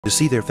To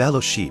see their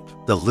fellow sheep,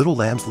 the little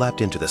lambs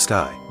leapt into the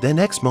sky. The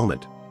next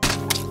moment,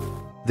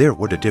 there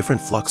were the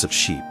different flocks of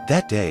sheep.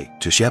 That day,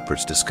 two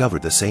shepherds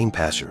discovered the same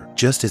pasture.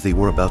 Just as they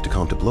were about to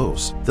come to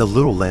blows, the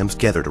little lambs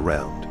gathered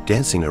around,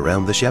 dancing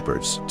around the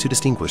shepherds to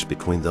distinguish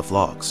between the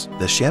flocks.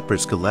 The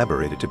shepherds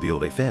collaborated to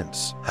build a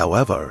fence.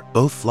 However,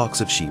 both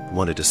flocks of sheep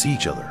wanted to see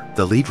each other.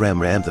 The lead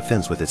ram rammed the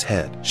fence with its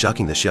head,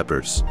 shocking the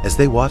shepherds. As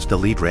they watched the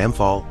lead ram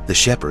fall, the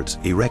shepherds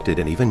erected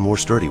an even more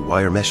sturdy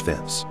wire mesh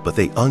fence. But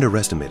they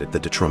underestimated the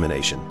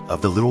determination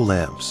of the little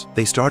lambs.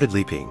 They started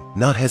leaping,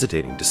 not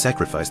hesitating to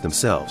sacrifice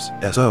themselves.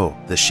 So,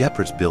 the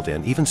shepherds built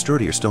an even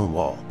sturdier stone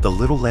wall. The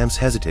little lambs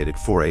hesitated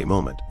for a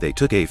moment. They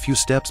took a few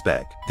steps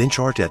back, then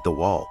charged at the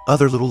wall.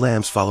 Other little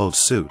lambs followed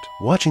suit.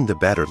 Watching the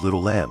battered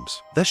little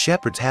lambs, the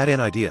shepherds had an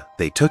idea.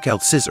 They took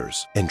out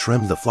scissors and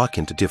trimmed the flock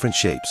into different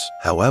shapes.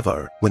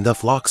 However, when the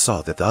flock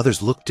saw that the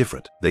others looked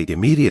different, they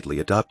immediately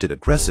adopted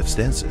aggressive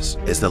stances.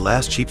 As the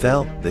last sheep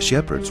fell, the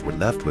shepherds were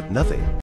left with nothing.